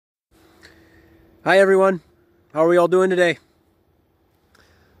Hi everyone, how are we all doing today?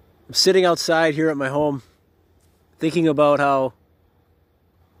 I'm sitting outside here at my home thinking about how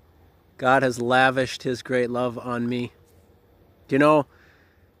God has lavished His great love on me. You know,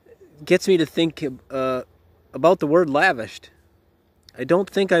 it gets me to think about the word lavished. I don't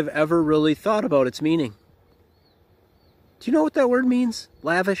think I've ever really thought about its meaning. Do you know what that word means,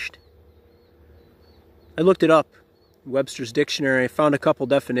 lavished? I looked it up in Webster's dictionary. I found a couple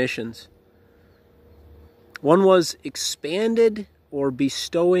definitions. One was expanded or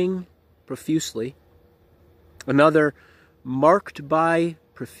bestowing profusely. Another, marked by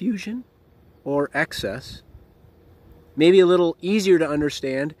profusion or excess. Maybe a little easier to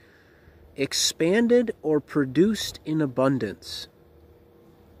understand, expanded or produced in abundance.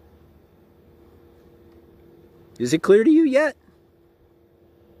 Is it clear to you yet?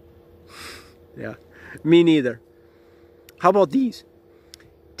 Yeah, me neither. How about these?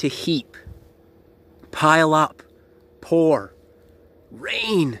 To heap. Pile up, pour,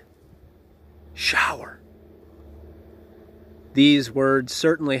 rain, shower. These words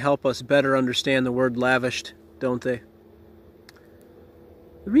certainly help us better understand the word lavished, don't they?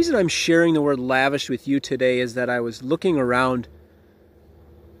 The reason I'm sharing the word lavished with you today is that I was looking around,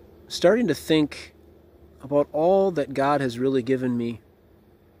 starting to think about all that God has really given me.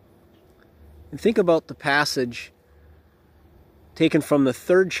 And think about the passage taken from the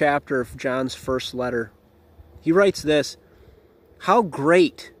 3rd chapter of John's first letter. He writes this: "How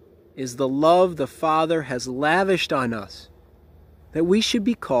great is the love the Father has lavished on us, that we should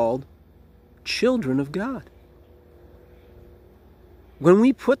be called children of God." When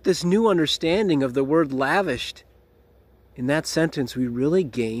we put this new understanding of the word lavished in that sentence, we really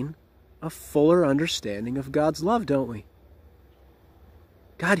gain a fuller understanding of God's love, don't we?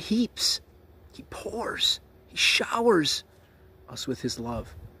 God heaps, He pours, He showers us with His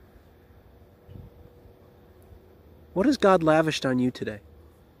love. What has God lavished on you today?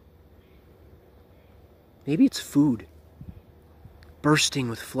 Maybe it's food, bursting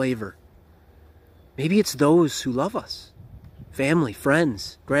with flavor. Maybe it's those who love us, family,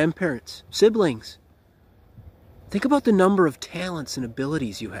 friends, grandparents, siblings. Think about the number of talents and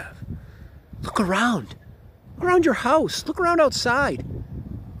abilities you have. Look around. Look around your house. Look around outside.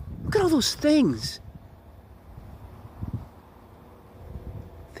 Look at all those things.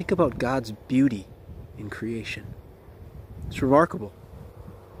 Think about God's beauty in creation. It's remarkable.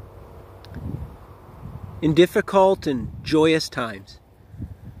 In difficult and joyous times,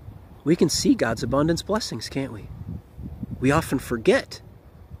 we can see God's abundance blessings, can't we? We often forget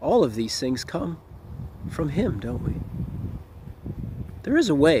all of these things come from Him, don't we? There is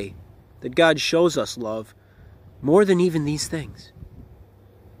a way that God shows us love more than even these things.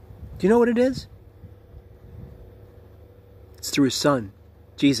 Do you know what it is? It's through His Son,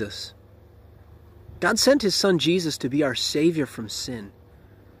 Jesus. God sent His Son Jesus to be our Savior from sin,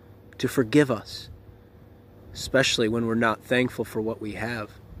 to forgive us, especially when we're not thankful for what we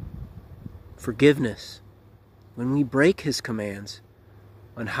have. Forgiveness, when we break His commands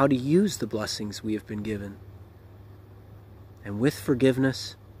on how to use the blessings we have been given. And with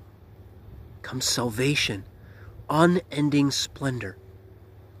forgiveness comes salvation, unending splendor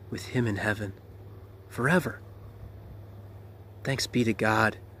with Him in heaven forever. Thanks be to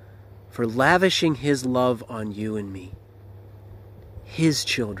God for lavishing His love on you and me, His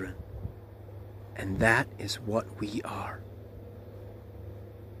children. And that is what we are.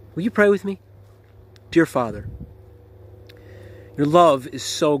 Will you pray with me? Dear Father, your love is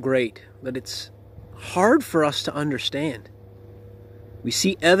so great that it's hard for us to understand. We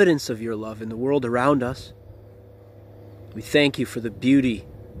see evidence of your love in the world around us. We thank you for the beauty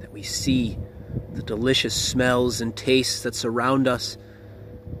that we see, the delicious smells and tastes that surround us,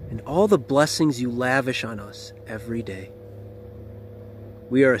 and all the blessings you lavish on us every day.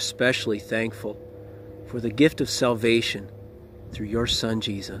 We are especially thankful for the gift of salvation through your Son,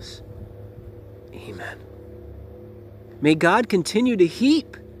 Jesus. Amen. May God continue to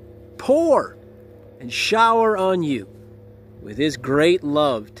heap, pour, and shower on you with His great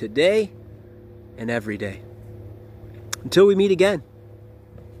love today and every day. Until we meet again,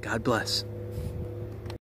 God bless.